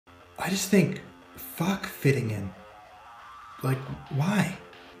I just think, fuck fitting in. Like, why?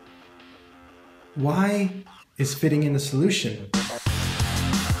 Why is fitting in the solution?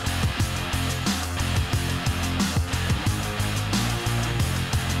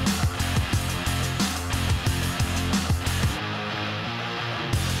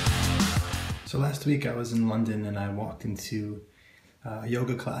 So last week I was in London and I walked into a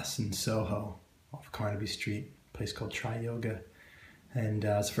yoga class in Soho off Carnaby Street, a place called Try Yoga. And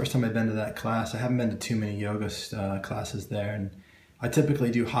it's the first time I've been to that class. I haven't been to too many yoga classes there. And I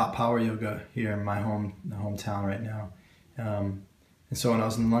typically do hot power yoga here in my hometown right now. And so when I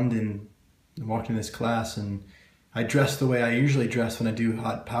was in London, I walked into this class and I dressed the way I usually dress when I do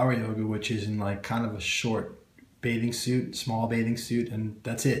hot power yoga, which is in like kind of a short bathing suit, small bathing suit, and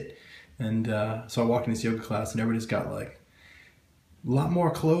that's it. And so I walked in this yoga class and everybody's got like a lot more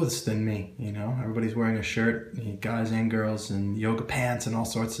clothes than me, you know. Everybody's wearing a shirt, guys and girls, and yoga pants and all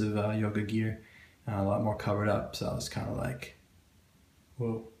sorts of yoga gear, a lot more covered up. So I was kind of like,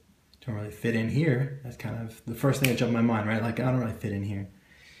 whoa, don't really fit in here. That's kind of the first thing that jumped in my mind, right? Like, I don't really fit in here.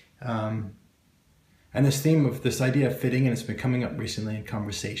 And this theme of this idea of fitting in, it's been coming up recently in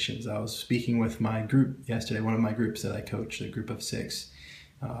conversations. I was speaking with my group yesterday, one of my groups that I coach, a group of 6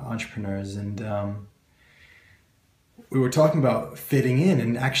 entrepreneurs, and we were talking about fitting in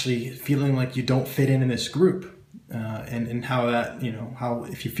and actually feeling like you don't fit in this group, and how that, you know, how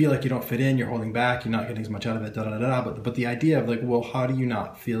if you feel like you don't fit in, you're holding back, you're not getting as much out of it, but the idea of like, well, how do you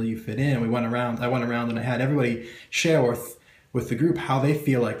not feel you fit in? I went around and I had everybody share with the group how they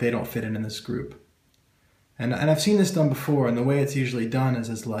feel like they don't fit in this group. And I've seen this done before, and the way it's usually done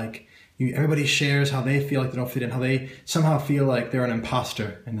is like, everybody shares how they feel like they don't fit in, how they somehow feel like they're an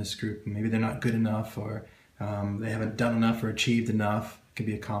imposter in this group. Maybe they're not good enough, or they haven't done enough or achieved enough. It could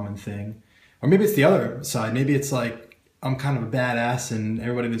be a common thing. Or maybe it's the other side. Maybe it's like, I'm kind of a badass and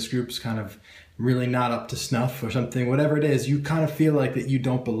everybody in this group's kind of really not up to snuff or something. Whatever it is, you kind of feel like that you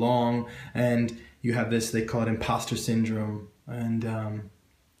don't belong, and you have this, they call it imposter syndrome. And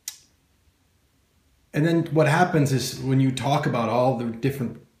then what happens is when you talk about all the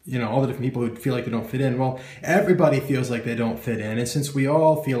different people who feel like they don't fit in, well, everybody feels like they don't fit in. And since we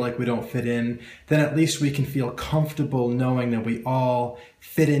all feel like we don't fit in, then at least we can feel comfortable knowing that we all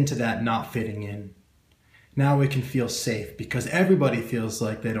fit into that not fitting in. Now we can feel safe because everybody feels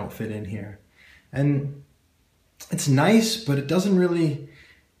like they don't fit in here. And it's nice, but it doesn't really,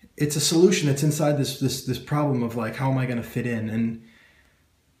 it's a solution that's inside this problem of like, how am I going to fit in? And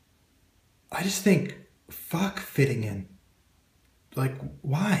I just think, fuck fitting in. Like,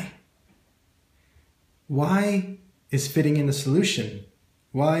 why? Why is fitting in the solution?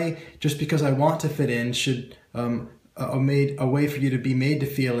 Why, just because I want to fit in, should a way for you to be made to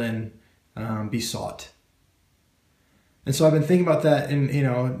feel in be sought? And so I've been thinking about that in, you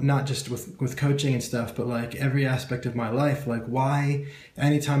know, not just with coaching and stuff, but like every aspect of my life. Like, why,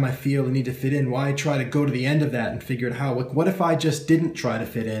 anytime I feel the need to fit in, why try to go to the end of that and figure out how? Like, what if I just didn't try to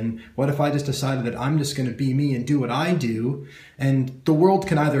fit in? What if I just decided that I'm just going to be me and do what I do, and the world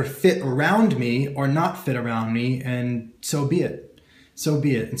can either fit around me or not fit around me, and so be it. So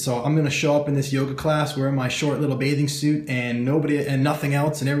be it. And so I'm going to show up in this yoga class wearing my short little bathing suit and nothing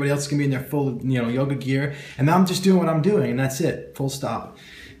else, and everybody else can be in their full, you know, yoga gear, and I'm just doing what I'm doing, and that's it. Full stop.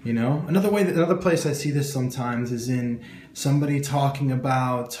 You know, another place I see this sometimes is in somebody talking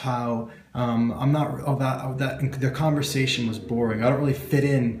about how their conversation was boring. I don't really fit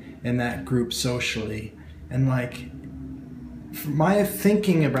in that group socially. And like, my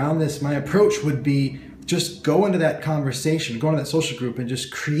thinking around this, my approach would be, just go into that conversation, go into that social group and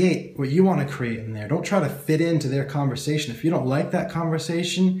just create what you want to create in there. Don't try to fit into their conversation. If you don't like that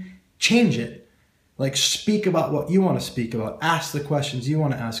conversation, change it. Like, speak about what you want to speak about. Ask the questions you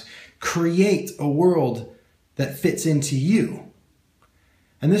want to ask. Create a world that fits into you.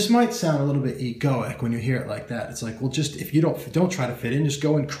 And this might sound a little bit egoic when you hear it like that. It's like, well, just if you don't try to fit in, just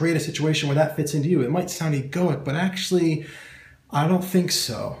go and create a situation where that fits into you. It might sound egoic, but actually, I don't think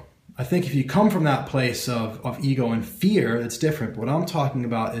so. I think if you come from that place of ego and fear, it's different. What I'm talking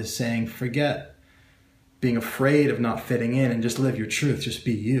about is saying, forget being afraid of not fitting in and just live your truth. Just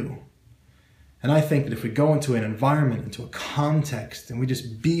be you. And I think that if we go into an environment, into a context, and we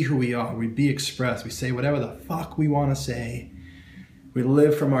just be who we are, we be expressed, we say whatever the fuck we want to say, we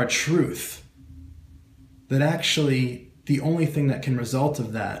live from our truth, that actually the only thing that can result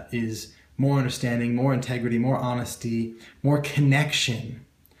of that is more understanding, more integrity, more honesty, more connection,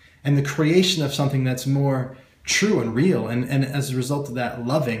 and the creation of something that's more true and real, and as a result of that,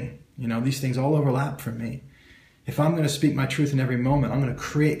 loving. You know, these things all overlap for me. If I'm going to speak my truth in every moment, I'm going to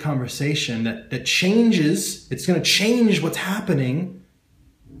create conversation that changes, it's going to change what's happening,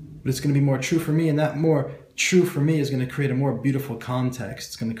 but it's going to be more true for me, and that more true for me is going to create a more beautiful context.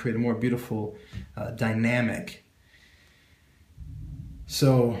 It's going to create a more beautiful dynamic.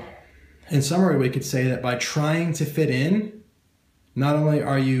 So in summary, we could say that by trying to fit in, not only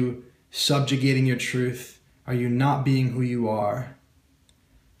are you subjugating your truth, are you not being who you are,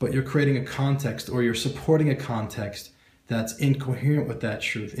 but you're creating a context, or you're supporting a context that's incoherent with that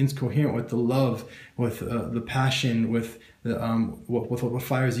truth, incoherent with the love, with the passion, with what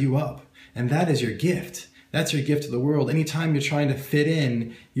fires you up. And that is your gift. That's your gift to the world. Anytime you're trying to fit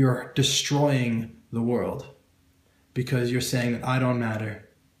in, you're destroying the world, because you're saying that I don't matter.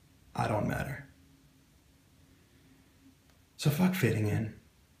 I don't matter. So fuck fitting in.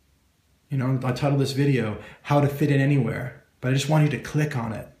 You know, I titled this video, How to Fit In Anywhere, but I just want you to click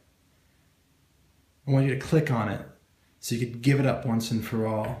on it. I want you to click on it so you could give it up once and for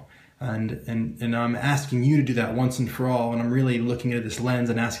all. And I'm asking you to do that once and for all, and I'm really looking at this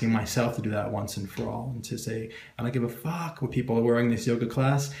lens and asking myself to do that once and for all, and to say, I don't give a fuck what people are wearing this yoga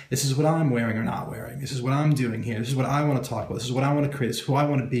class. This is what I'm wearing or not wearing. This is what I'm doing here. This is what I want to talk about. This is what I want to create. This is who I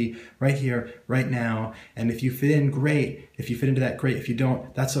want to be right here, right now. And if you fit in, great. If you fit into that, great. If you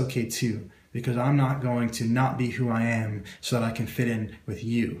don't, that's okay too. Because I'm not going to not be who I am so that I can fit in with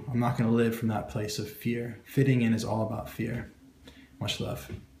you. I'm not going to live from that place of fear. Fitting in is all about fear. Much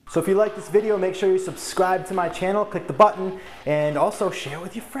love. So if you like this video, make sure you subscribe to my channel, click the button, and also share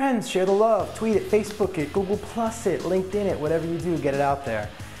with your friends, share the love, tweet it, Facebook it, Google Plus it, LinkedIn it, whatever you do, get it out there.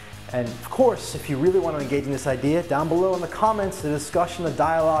 And of course, if you really want to engage in this idea, down below in the comments, the discussion, the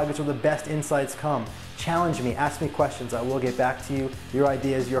dialogue is where the best insights come. Challenge me, ask me questions, I will get back to you. Your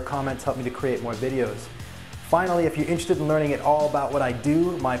ideas, your comments help me to create more videos. Finally, if you're interested in learning it all about what I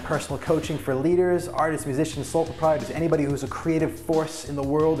do, my personal coaching for leaders, artists, musicians, sole proprietors, anybody who's a creative force in the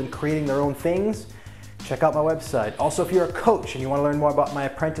world and creating their own things, check out my website. Also, if you're a coach and you want to learn more about my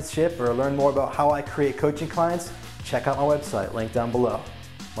apprenticeship or learn more about how I create coaching clients, check out my website, link down below.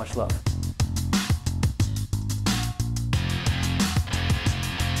 Much love.